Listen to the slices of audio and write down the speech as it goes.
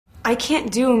I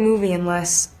can't do a movie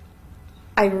unless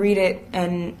I read it,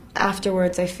 and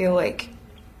afterwards I feel like,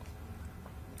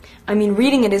 I mean,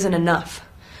 reading it isn't enough.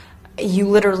 You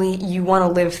want to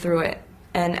live through it,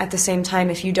 and at the same time,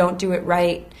 if you don't do it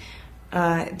right,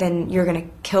 then you're going to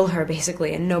kill her,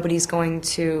 basically, and nobody's going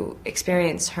to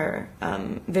experience her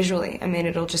visually. I mean,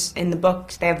 it'll just, in the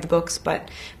books, they have the books, but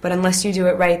unless you do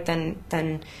it right,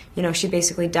 then you know, she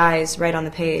basically dies right on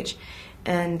the page.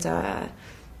 And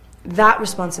that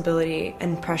responsibility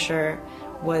and pressure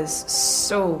was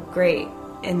so great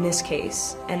in this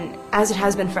case. And as it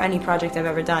has been for any project I've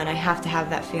ever done, I have to have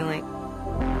that feeling.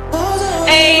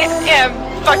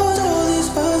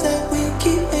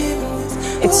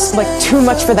 It's like too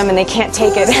much for them and they can't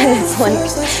take it. It's like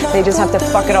they just have to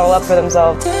fuck it all up for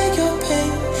themselves. I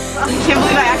can't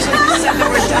believe I actually just said the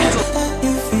word dazzle.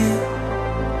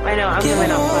 I know, I'm really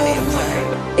not funny, I'm sorry.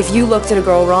 If you looked at a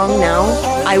girl wrong now,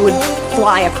 I would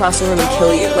fly across the room and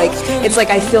kill you. Like, it's like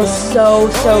I feel so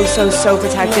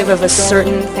protective of a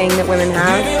certain thing that women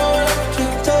have.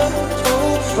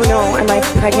 Oh no, am I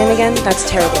pregnant again? That's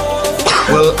terrible.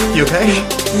 Well, you okay?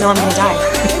 No, I'm gonna die.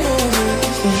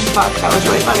 Fuck, that was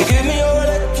really funny.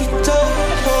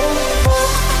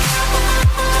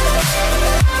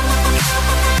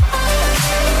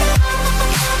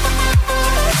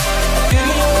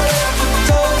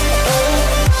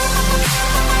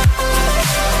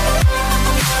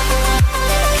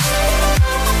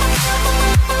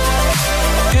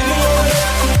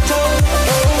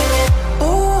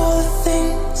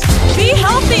 Be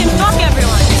healthy and fuck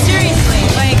everyone. Seriously,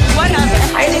 like, what happened?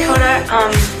 Hi, Dakota.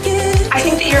 I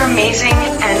think that you're amazing,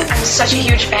 and I'm such a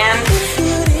huge fan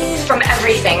from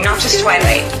everything, not just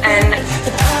Twilight. And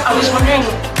I was wondering,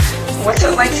 what's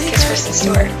it like to kiss Kristen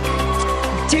Stewart?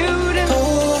 Dude.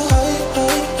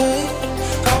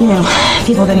 You know,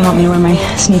 people didn't want me to wear my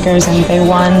sneakers, and they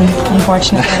won,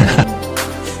 unfortunately.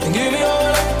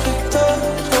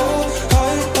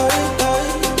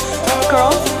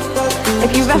 Girls,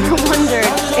 if you've ever wondered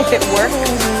if it works,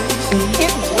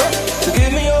 it works.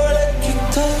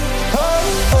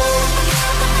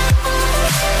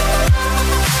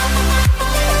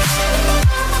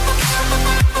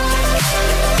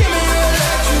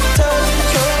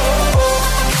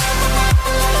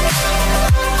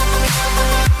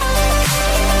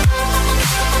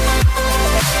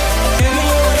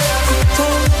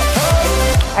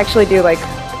 I actually do like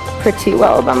pretty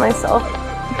well by myself.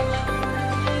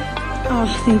 Oh,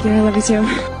 thank you. I love you too.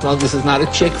 Well, this is not a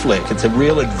chick flick. It's a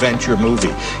real adventure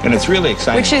movie, and it's really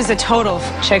exciting. Which is a total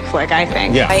chick flick, I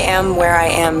think. Yeah. I am where I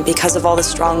am because of all the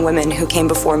strong women who came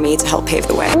before me to help pave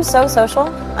the way. I'm so social.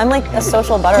 I'm like a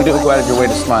social butterfly. You do go out of your way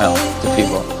to smile to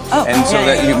people. Oh. And so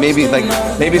that you maybe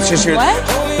it's just your...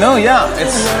 What? No, yeah.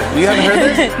 You haven't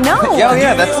heard this? No. Yeah,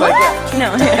 yeah, that's what? like...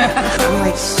 No. I'm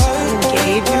like so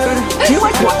engaged. Do you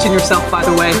like watching yourself, by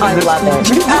the way? I love it.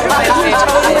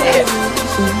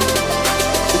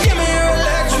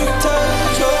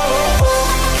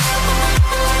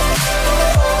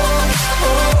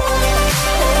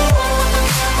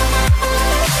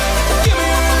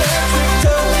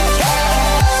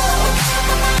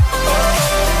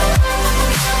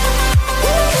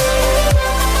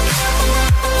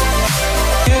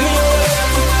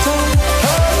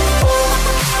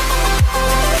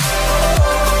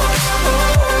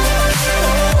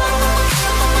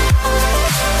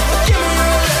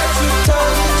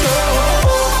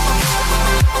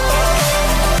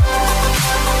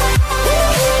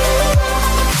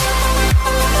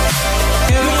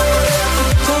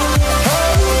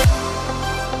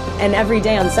 And every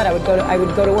day on set, I would go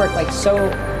to work like so,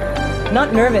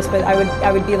 not nervous, but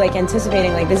I would be like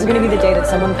anticipating like this is going to be the day that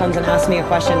someone comes and asks me a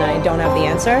question and I don't have the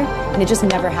answer, and it just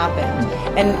never happened.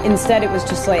 And instead, it was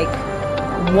just like,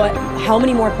 how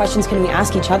many more questions can we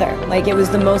ask each other? Like, it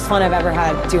was the most fun I've ever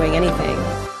had doing anything.